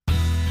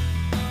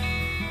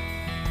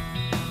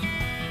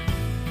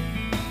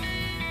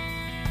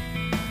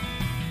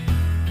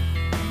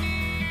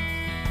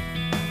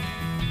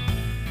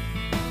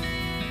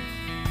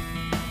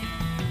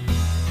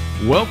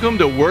Welcome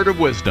to Word of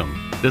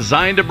Wisdom,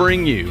 designed to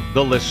bring you,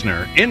 the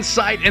listener,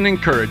 insight and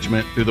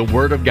encouragement through the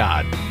Word of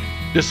God.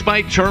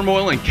 Despite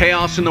turmoil and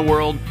chaos in the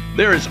world,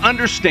 there is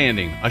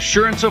understanding,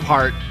 assurance of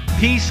heart,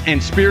 peace,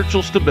 and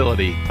spiritual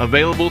stability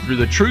available through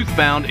the truth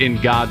found in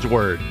God's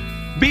Word.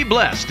 Be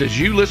blessed as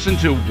you listen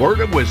to Word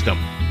of Wisdom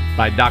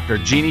by Dr.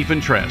 Jeannie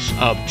Fentress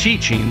of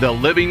Teaching the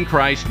Living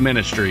Christ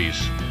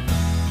Ministries.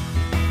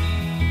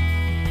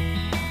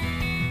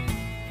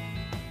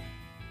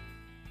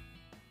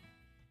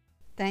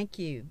 Thank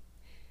you.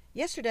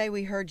 Yesterday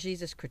we heard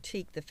Jesus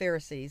critique the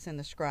Pharisees and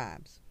the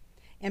scribes.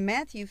 In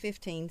Matthew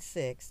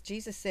 15:6,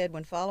 Jesus said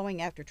when following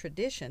after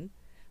tradition,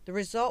 the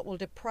result will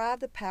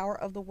deprive the power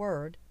of the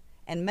Word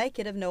and make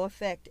it of no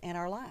effect in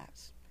our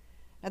lives.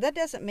 Now that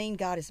doesn't mean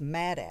God is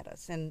mad at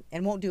us and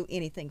won't do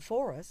anything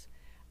for us.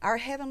 Our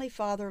Heavenly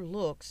Father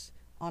looks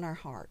on our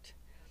heart.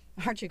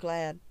 Aren't you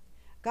glad?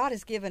 God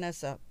has given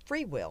us a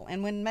free will,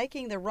 and when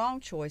making the wrong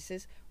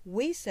choices,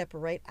 we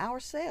separate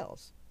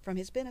ourselves from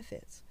His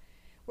benefits.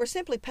 We're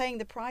simply paying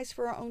the price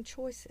for our own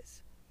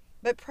choices.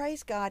 But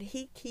praise God,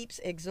 He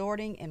keeps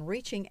exhorting and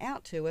reaching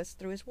out to us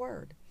through His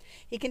Word.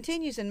 He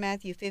continues in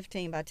Matthew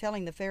 15 by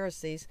telling the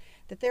Pharisees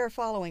that they are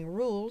following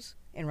rules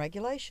and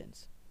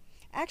regulations.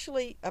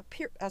 Actually,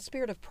 a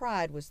spirit of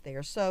pride was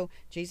there, so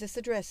Jesus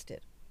addressed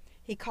it.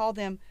 He called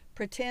them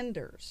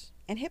pretenders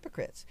and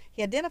hypocrites.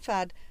 He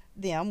identified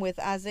them with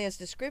Isaiah's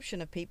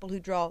description of people who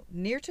draw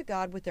near to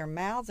God with their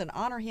mouths and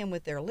honor Him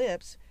with their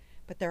lips,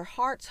 but their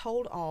hearts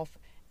hold off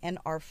and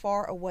are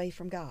far away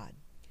from God.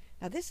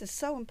 Now this is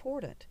so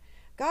important.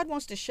 God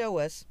wants to show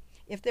us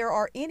if there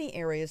are any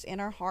areas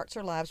in our hearts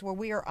or lives where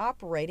we are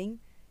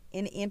operating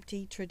in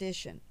empty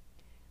tradition.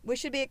 We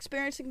should be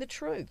experiencing the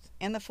truth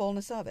and the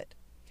fullness of it.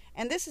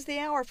 And this is the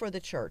hour for the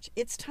church.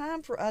 It's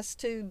time for us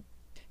to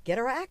get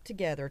our act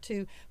together,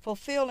 to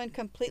fulfill and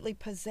completely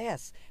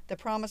possess the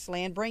promised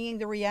land, bringing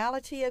the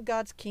reality of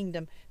God's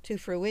kingdom to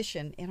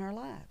fruition in our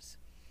lives.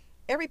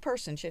 Every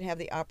person should have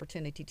the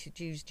opportunity to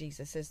choose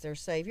Jesus as their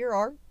Savior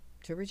or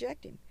to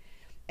reject Him.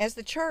 As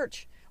the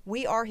church,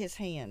 we are His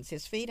hands,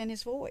 His feet, and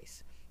His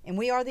voice, and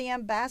we are the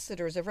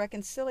ambassadors of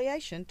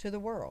reconciliation to the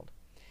world.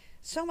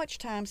 So much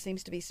time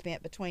seems to be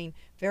spent between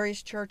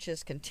various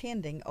churches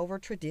contending over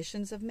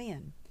traditions of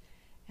men.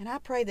 And I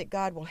pray that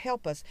God will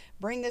help us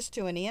bring this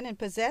to an end and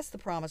possess the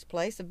promised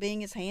place of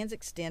being His hands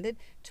extended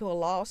to a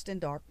lost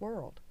and dark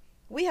world.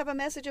 We have a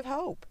message of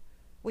hope.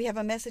 We have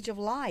a message of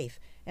life,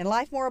 and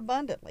life more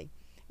abundantly.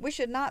 We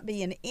should not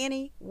be in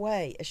any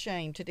way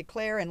ashamed to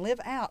declare and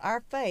live out our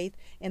faith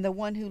in the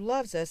one who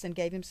loves us and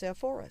gave Himself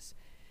for us.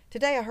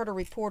 Today I heard a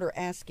reporter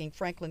asking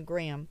Franklin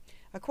Graham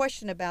a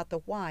question about the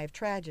why of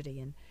tragedy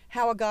and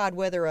how a God,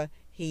 whether a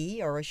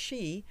he or a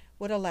she,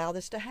 would allow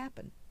this to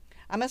happen.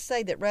 I must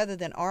say that rather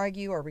than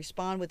argue or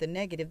respond with a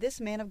negative,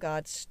 this man of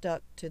God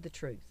stuck to the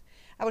truth.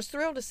 I was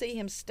thrilled to see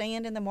him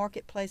stand in the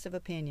marketplace of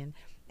opinion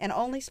and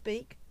only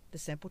speak the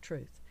simple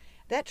truth.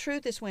 That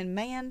truth is when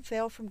man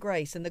fell from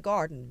grace in the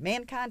garden,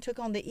 mankind took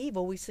on the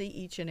evil we see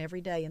each and every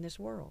day in this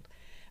world.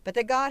 But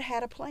that God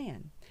had a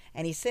plan,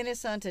 and He sent His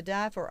Son to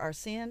die for our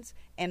sins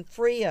and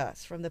free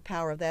us from the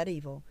power of that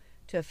evil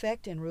to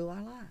affect and rule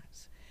our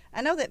lives.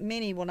 I know that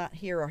many will not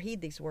hear or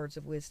heed these words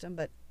of wisdom,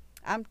 but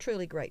I'm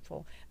truly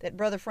grateful that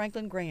Brother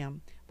Franklin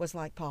Graham was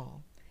like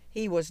Paul.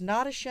 He was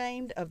not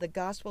ashamed of the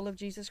gospel of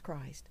Jesus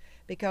Christ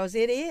because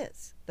it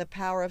is the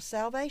power of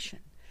salvation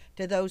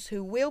to those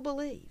who will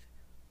believe.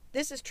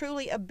 This is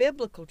truly a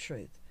biblical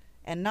truth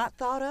and not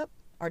thought up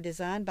or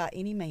designed by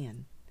any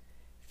man.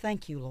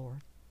 Thank you, Lord.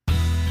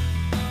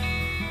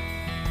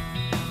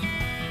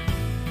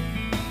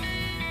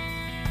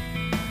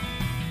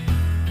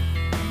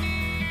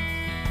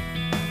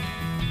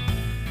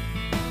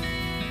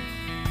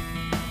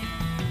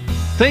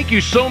 Thank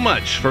you so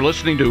much for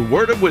listening to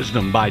Word of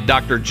Wisdom by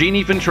Dr.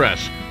 Jeannie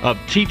Fentress of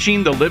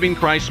Teaching the Living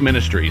Christ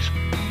Ministries.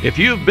 If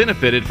you have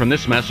benefited from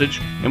this message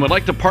and would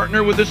like to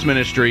partner with this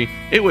ministry,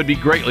 it would be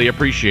greatly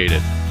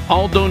appreciated.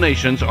 All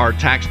donations are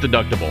tax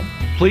deductible.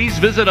 Please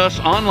visit us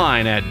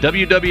online at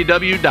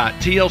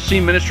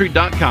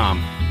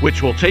www.tlcministry.com,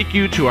 which will take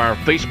you to our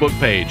Facebook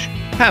page.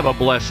 Have a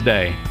blessed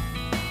day.